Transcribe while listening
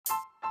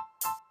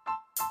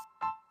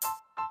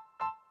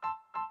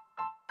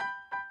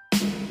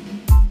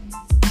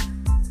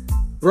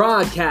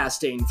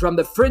Broadcasting from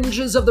the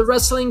fringes of the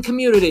wrestling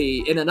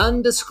community in an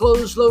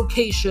undisclosed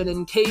location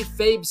in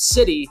Kayfabe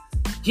City,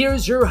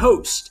 here's your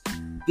host,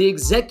 the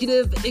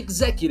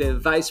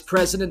Executive Vice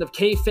President of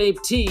Kayfabe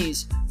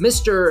Tees,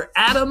 Mr.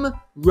 Adam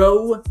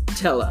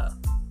Rotella.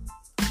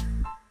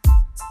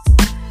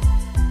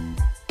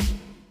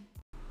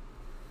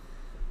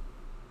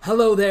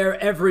 Hello there,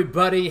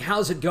 everybody.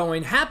 How's it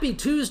going? Happy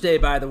Tuesday,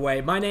 by the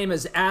way. My name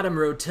is Adam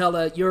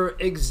Rotella, your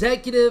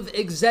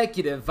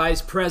Executive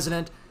Vice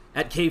President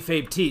at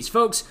Kayfabe Tees.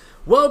 Folks,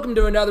 welcome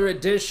to another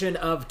edition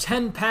of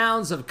 10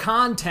 pounds of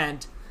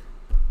content.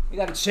 We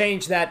got to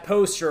change that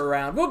poster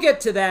around. We'll get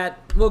to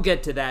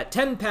that.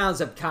 10 pounds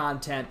of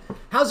content.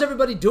 How's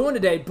everybody doing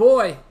today?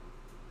 Boy,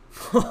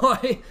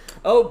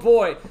 oh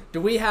boy,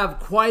 do we have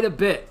quite a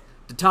bit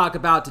to talk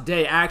about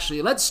today.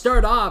 Actually, let's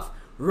start off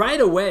right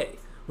away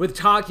with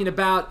talking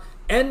about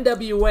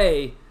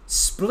NWA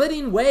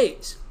splitting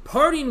ways,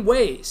 parting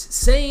ways,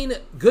 saying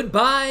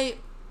goodbye,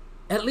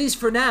 at least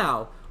for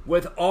now,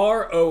 with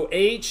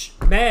ROH.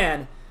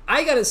 Man,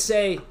 I gotta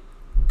say,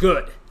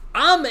 good.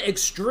 I'm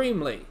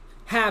extremely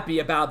happy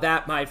about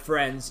that, my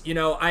friends. You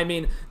know, I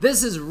mean,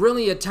 this is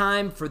really a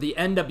time for the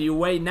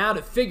NWA now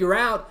to figure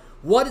out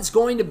what it's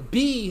going to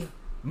be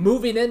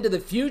moving into the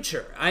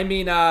future. I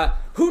mean,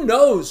 who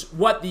knows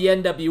what the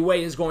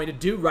NWA is going to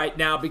do right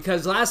now,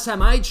 because last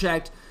time I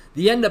checked,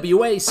 the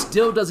NWA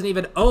still doesn't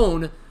even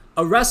own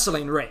a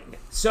wrestling ring.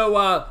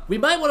 So we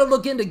might want to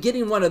look into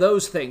getting one of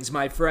those things,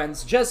 my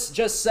friends. Just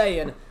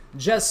saying.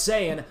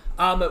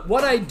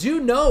 What I do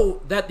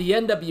know that the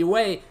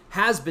NWA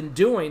has been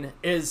doing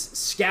is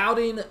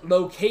scouting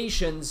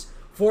locations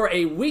for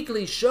a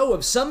weekly show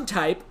of some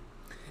type.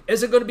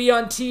 Is it going to be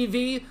on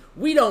TV?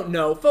 We don't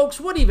know.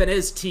 Folks, what even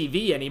is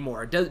TV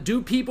anymore?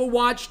 Do people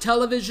watch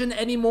television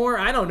anymore?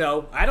 I don't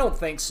know. I don't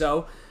think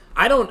so.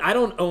 I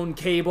don't own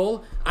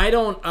cable. I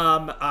don't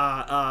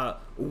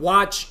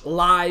watch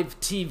live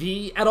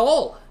TV at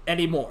all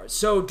anymore.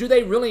 So do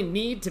they really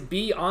need to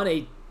be on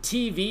a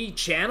TV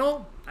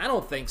channel? I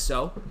don't think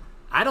so.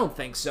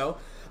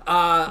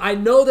 I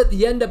know that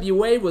the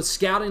NWA was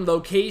scouting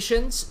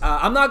locations.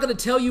 I'm not going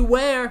to tell you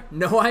where.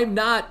 No, I'm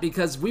not,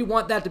 because we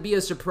want that to be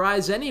a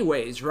surprise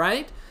anyways,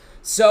 right?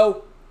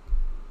 So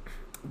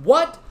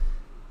what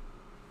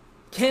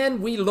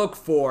can we look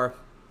for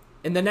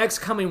in the next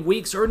coming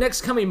weeks or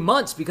next coming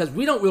months, because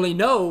we don't really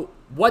know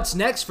what's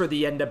next for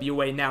the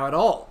NWA now at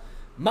all?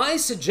 My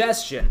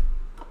suggestion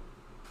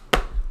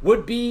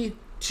would be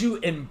to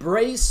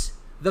embrace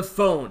the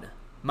phone,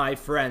 my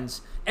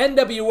friends.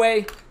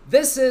 NWA,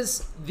 this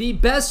is the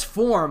best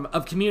form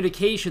of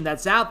communication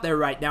that's out there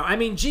right now. I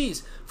mean,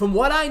 geez, from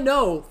what I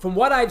know, from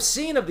what I've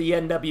seen of the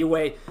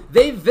NWA,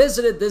 they've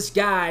visited this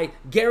guy,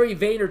 Gary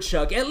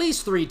Vaynerchuk, at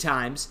least 3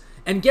 times,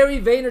 and Gary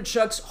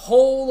Vaynerchuk's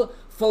whole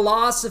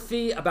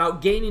philosophy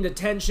about gaining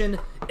attention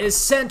is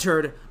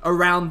centered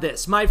around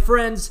this. My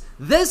friends,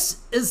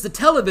 this is the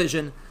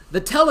television. The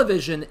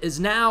television is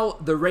now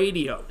the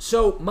radio.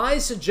 So my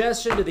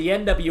suggestion to the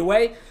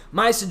NWA,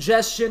 my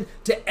suggestion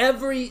to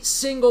every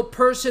single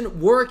person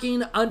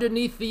working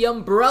underneath the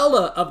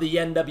umbrella of the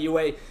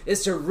NWA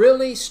is to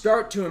really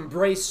start to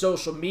embrace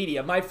social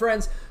media. My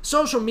friends,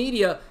 social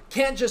media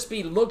can't just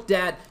be looked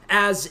at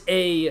as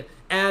a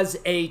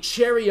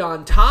cherry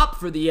on top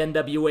for the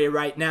NWA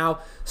right now.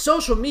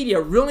 Social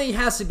media really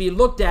has to be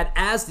looked at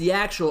as the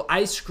actual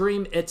ice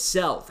cream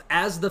itself,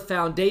 as the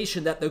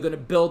foundation that they're going to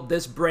build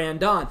this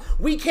brand on.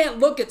 We can't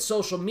look at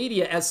social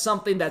media as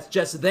something that's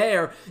just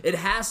there. It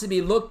has to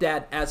be looked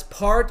at as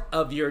part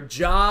of your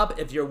job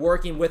if you're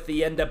working with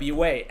the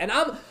NWA. And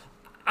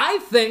I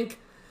think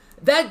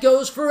that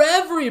goes for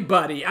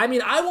everybody. I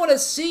mean, I want to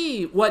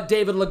see what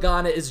David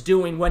Lagana is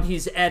doing when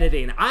he's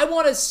editing. I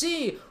want to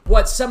see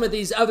what some of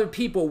these other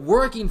people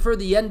working for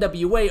the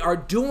NWA are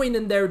doing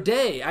in their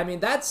day. I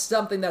mean, that's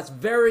something that's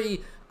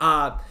very,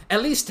 at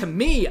least to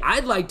me,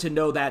 I'd like to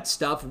know that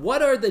stuff.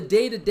 What are the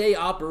day-to-day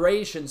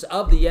operations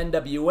of the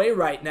NWA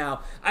right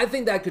now? I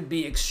think that could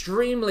be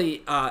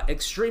extremely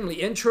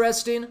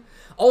interesting.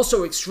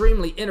 Also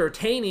extremely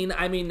entertaining.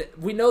 I mean,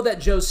 we know that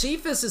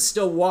Josephus is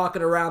still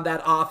walking around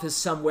that office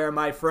somewhere,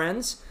 my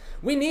friends.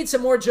 We need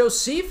some more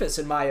Josephus,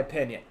 in my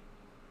opinion.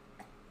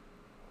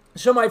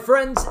 So my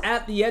friends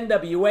at the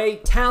NWA,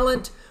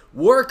 talent,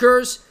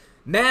 workers,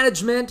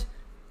 management,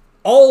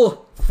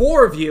 all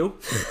 4 of you,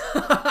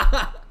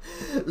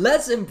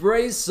 let's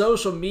embrace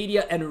social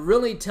media and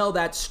really tell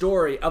that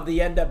story of the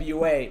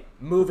NWA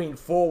moving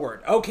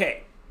forward.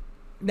 Okay,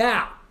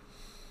 now,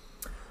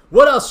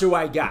 what else do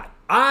I got?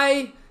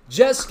 I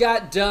just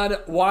got done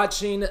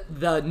watching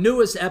the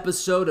newest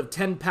episode of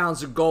 10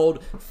 Pounds of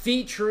Gold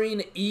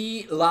featuring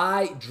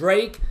Eli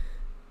Drake.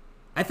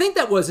 I think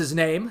that was his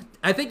name.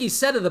 I think he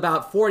said it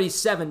about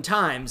 47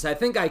 times. I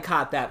think I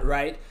caught that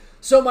right.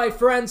 So, my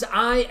friends,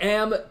 I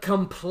am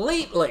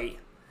completely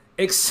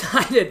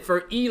excited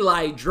for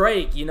Eli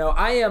Drake. You know,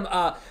 I am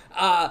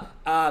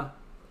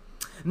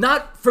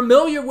not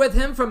familiar with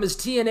him from his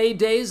TNA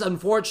days,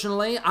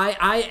 unfortunately.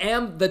 I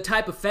am the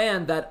type of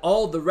fan that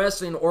all the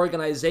wrestling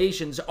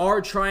organizations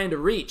are trying to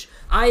reach.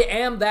 I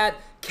am that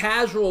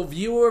casual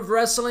viewer of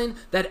wrestling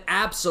that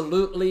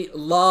absolutely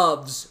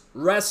loves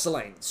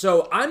wrestling.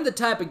 So I'm the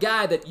type of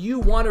guy that you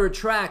want to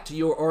attract to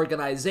your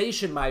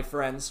organization, my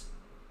friends.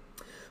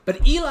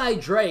 But Eli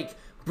Drake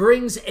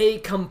brings a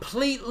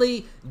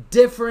completely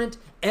different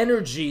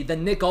energy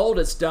than Nick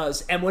Aldis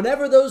does, and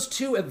whenever those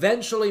two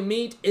eventually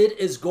meet, it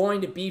is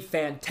going to be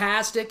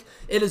fantastic.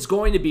 It is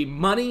going to be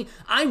money.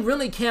 I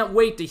really can't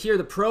wait to hear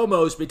the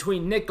promos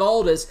between Nick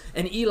Aldis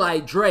and Eli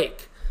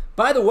Drake.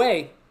 By the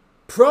way,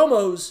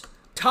 promos,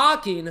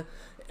 talking,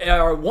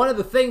 are one of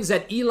the things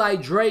that Eli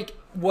Drake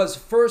was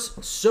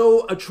first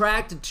so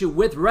attracted to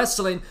with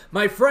wrestling.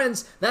 My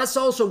friends, that's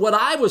also what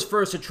I was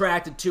first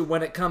attracted to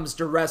when it comes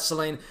to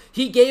wrestling.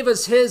 He gave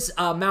us his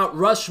Mount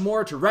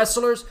Rushmore to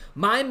wrestlers.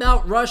 My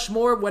Mount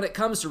Rushmore when it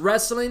comes to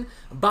wrestling: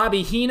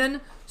 Bobby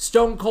Heenan,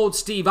 Stone Cold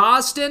Steve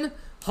Austin,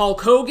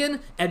 Hulk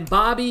Hogan, and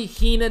Bobby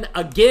Heenan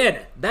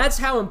again. That's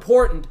how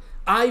important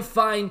I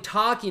find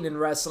talking in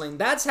wrestling.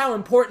 That's how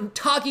important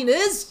talking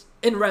is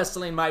in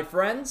wrestling, my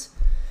friends.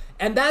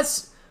 And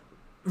that's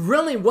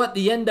really what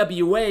the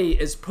NWA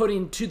is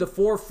putting to the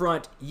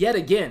forefront yet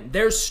again.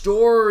 Their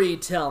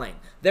storytelling,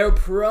 their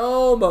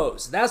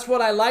promos. That's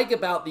what I like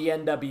about the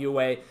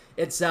NWA.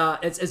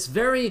 It's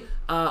very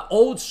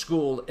old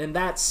school in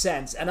that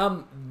sense, and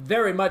I'm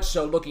very much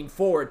so looking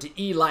forward to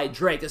Eli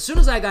Drake. As soon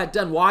as I got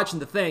done watching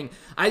the thing,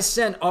 I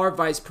sent our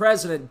vice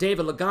president,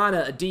 David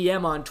Lagana, a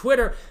DM on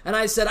Twitter, and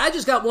I said, I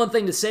just got one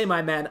thing to say,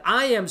 my man.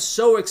 I am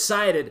so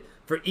excited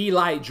for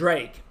Eli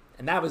Drake.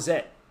 And that was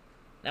it.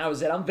 That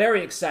was it. I'm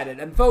very excited.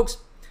 And folks,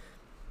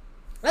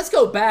 let's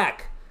go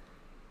back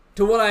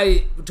to what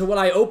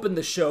I opened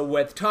the show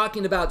with,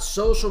 talking about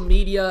social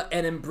media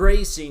and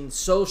embracing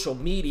social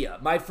media.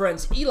 My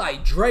friends, Eli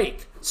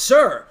Drake,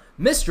 sir,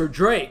 Mr.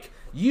 Drake,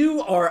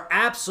 you are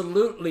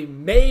absolutely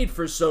made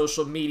for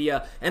social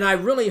media, and I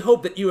really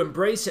hope that you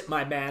embrace it,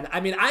 my man.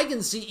 I mean, I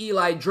can see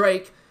Eli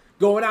Drake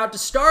going out to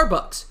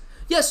Starbucks.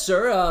 Yes,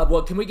 sir.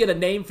 Well, can we get a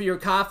name for your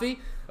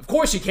coffee? Of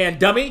course you can,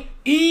 dummy.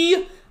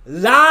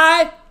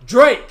 Eli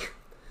Drake.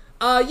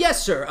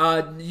 Yes, sir.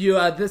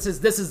 This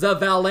is the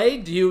valet.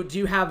 Do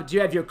you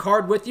have your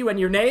card with you and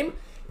your name?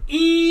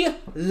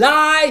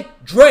 Eli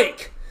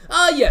Drake.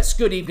 Yes.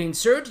 Good evening,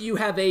 sir. Do you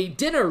have a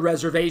dinner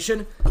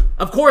reservation?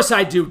 Of course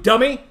I do,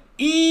 dummy.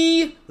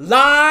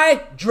 Eli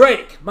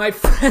Drake. My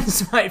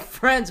friends, my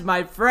friends,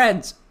 my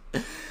friends.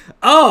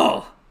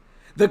 Oh,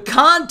 the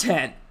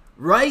content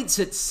writes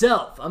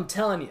itself. I'm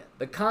telling you,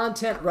 the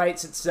content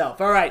writes itself.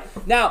 All right.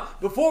 Now,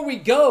 before we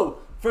go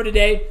for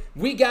today,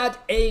 we got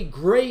a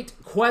great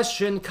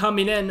question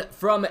coming in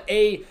from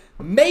a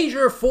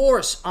major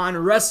force on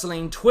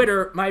wrestling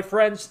Twitter, my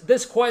friends.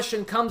 This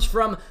question comes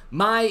from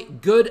my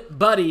good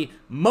buddy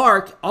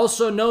Mark,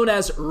 also known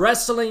as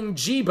Wrestling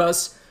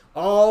Jeebus.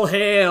 All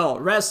hail,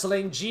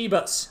 Wrestling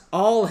Jeebus.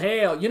 All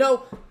hail. You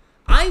know,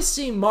 I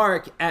see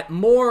Mark at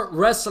more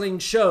wrestling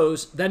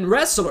shows than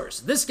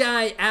wrestlers. This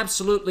guy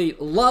absolutely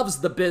loves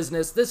the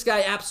business. This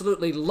guy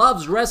absolutely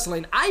loves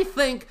wrestling. I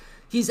think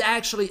he's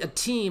actually a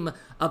team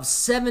of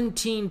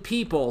 17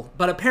 people,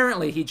 but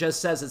apparently he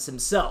just says it's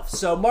himself.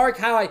 So, Mark,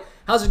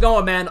 how's it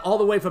going, man? All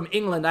the way from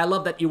England. I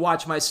love that you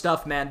watch my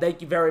stuff, man.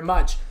 Thank you very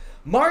much.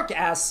 Mark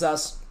asks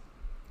us,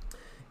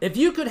 if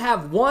you could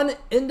have one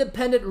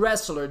independent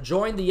wrestler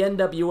join the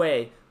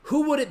NWA,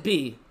 who would it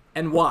be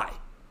and why?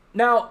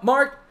 Now,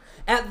 Mark,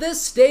 at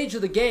this stage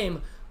of the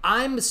game,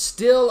 I'm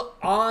still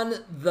on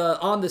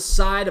the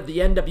side of the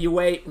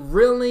NWA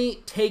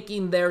really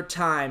taking their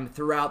time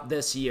throughout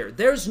this year.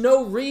 There's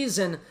no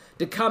reason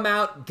to come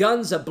out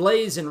guns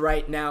a-blazing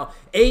right now.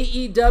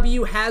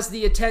 AEW has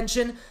the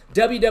attention.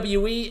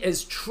 WWE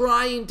is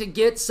trying to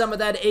get some of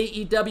that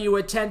AEW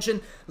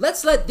attention.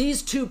 Let's let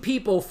these two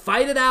people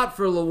fight it out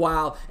for a little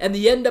while, and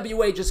the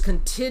NWA just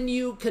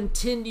continue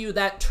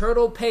that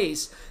turtle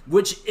pace,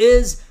 which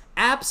is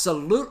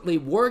absolutely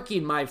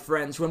working, my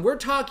friends. When we're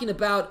talking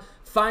about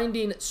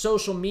finding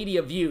social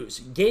media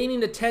views,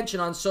 gaining attention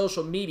on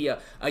social media,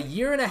 a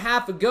year and a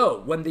half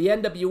ago when the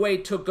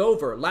NWA took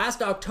over,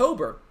 last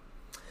October,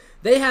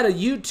 they had a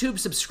YouTube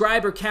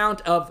subscriber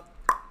count of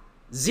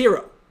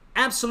 0.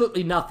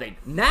 Absolutely nothing.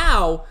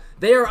 Now,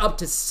 they are up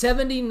to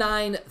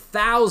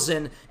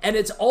 79,000, and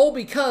it's all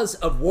because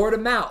of word of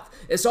mouth.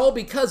 It's all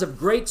because of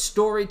great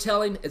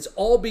storytelling. It's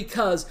all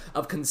because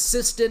of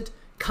consistent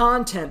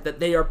content that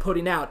they are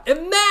putting out.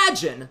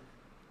 Imagine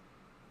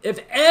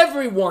if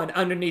everyone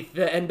underneath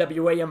the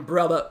NWA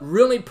umbrella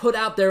really put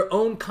out their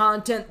own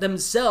content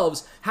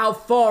themselves, how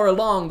far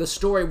along the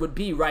story would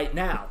be right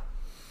now.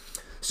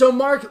 So,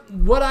 Mark,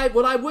 what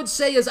I would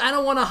say is I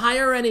don't want to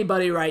hire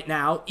anybody right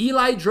now.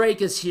 Eli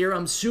Drake is here.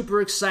 I'm super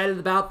excited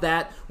about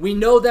that. We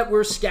know that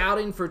we're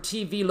scouting for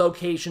TV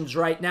locations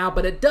right now,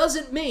 but it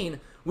doesn't mean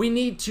we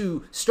need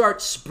to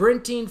start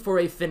sprinting for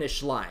a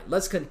finish line.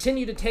 Let's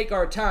continue to take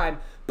our time.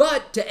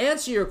 But to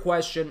answer your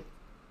question,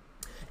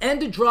 and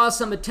to draw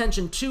some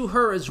attention to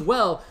her as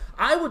well,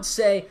 I would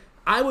say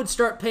I would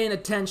start paying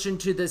attention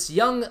to this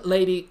young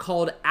lady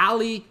called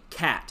Alley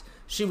Cat.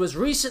 She was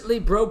recently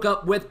broke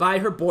up with by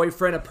her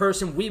boyfriend, a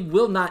person we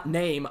will not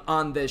name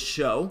on this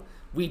show.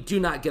 We do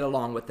not get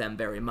along with them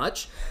very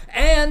much.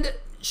 And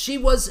she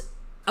was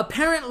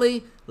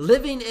apparently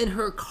living in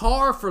her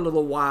car for a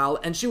little while,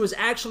 and she was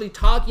actually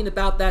talking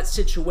about that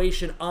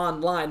situation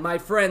online. My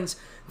friends,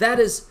 that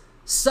is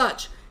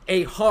such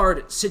a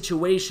hard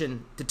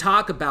situation to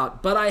talk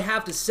about. But I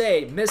have to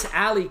say, Miss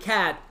Alley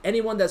Cat,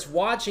 anyone that's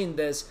watching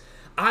this,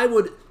 I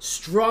would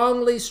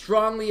strongly,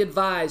 strongly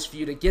advise for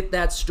you to get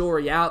that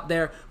story out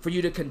there, for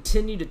you to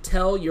continue to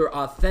tell your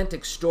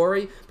authentic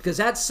story, because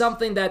that's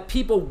something that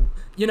people,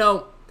 you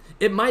know,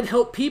 it might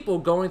help people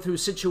going through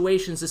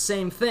situations the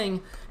same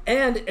thing.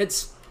 And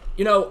it's,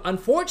 you know,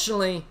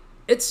 unfortunately,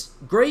 it's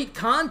great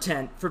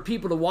content for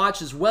people to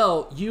watch as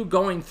well. You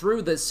going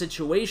through this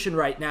situation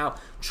right now,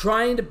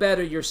 trying to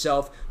better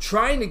yourself,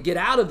 trying to get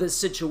out of this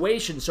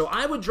situation. So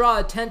I would draw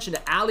attention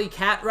to Alley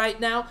Cat right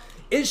now.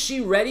 Is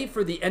she ready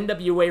for the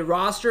NWA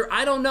roster?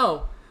 I don't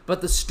know.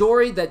 But the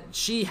story that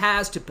she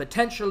has to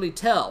potentially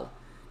tell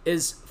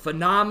is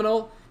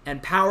phenomenal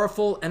and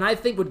powerful, and I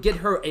think would get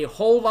her a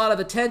whole lot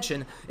of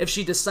attention if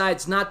she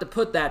decides not to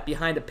put that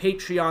behind a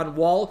Patreon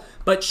wall,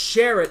 but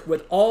share it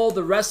with all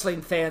the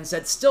wrestling fans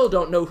that still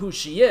don't know who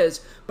she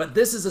is. But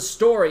this is a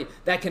story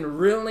that can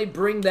really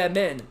bring them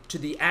in to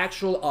the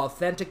actual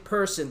authentic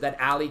person that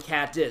Alley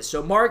Cat is.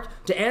 So Mark,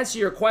 to answer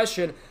your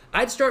question,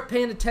 I'd start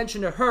paying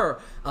attention to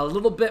her a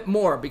little bit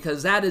more,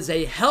 because that is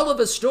a hell of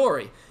a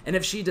story. And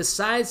if she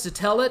decides to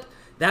tell it,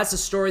 that's a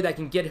story that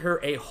can get her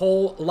a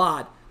whole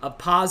lot of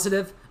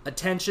positive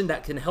attention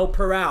that can help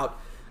her out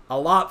a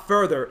lot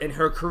further in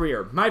her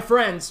career. My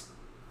friends,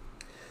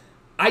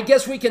 I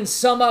guess we can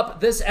sum up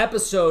this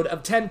episode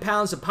of 10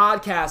 Pounds of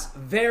Podcast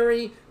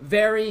very,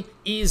 very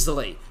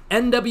easily.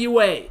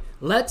 NWA,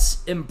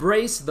 let's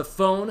embrace the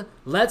phone.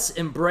 Let's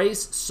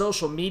embrace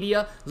social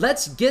media.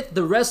 Let's get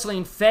the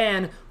wrestling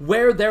fan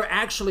where they're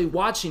actually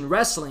watching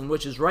wrestling,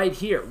 which is right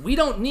here. We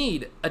don't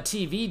need a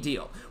TV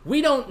deal.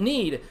 We don't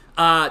need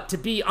to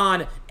be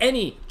on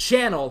any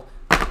channel.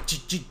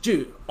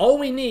 All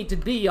we need to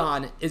be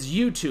on is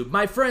YouTube.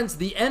 My friends,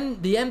 the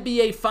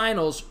NBA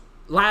Finals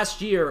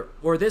last year,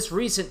 or this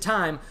recent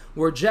time,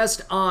 were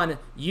just on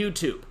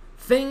YouTube.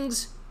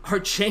 Things are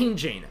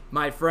changing,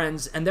 my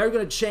friends, and they're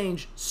going to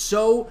change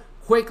so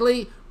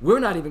quickly, we're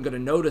not even going to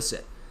notice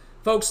it.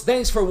 Folks,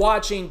 thanks for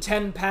watching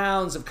 10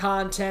 Pounds of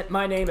Content.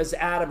 My name is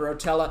Adam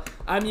Rotella.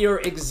 I'm your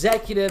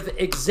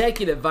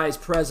executive vice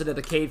president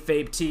of the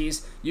Kayfabe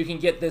Tees. You can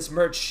get this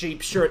merch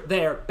sheep shirt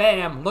there.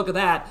 Bam, look at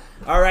that.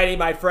 Alrighty,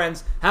 my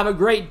friends, have a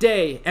great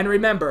day, and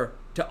remember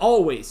to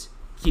always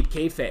keep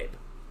kayfabe.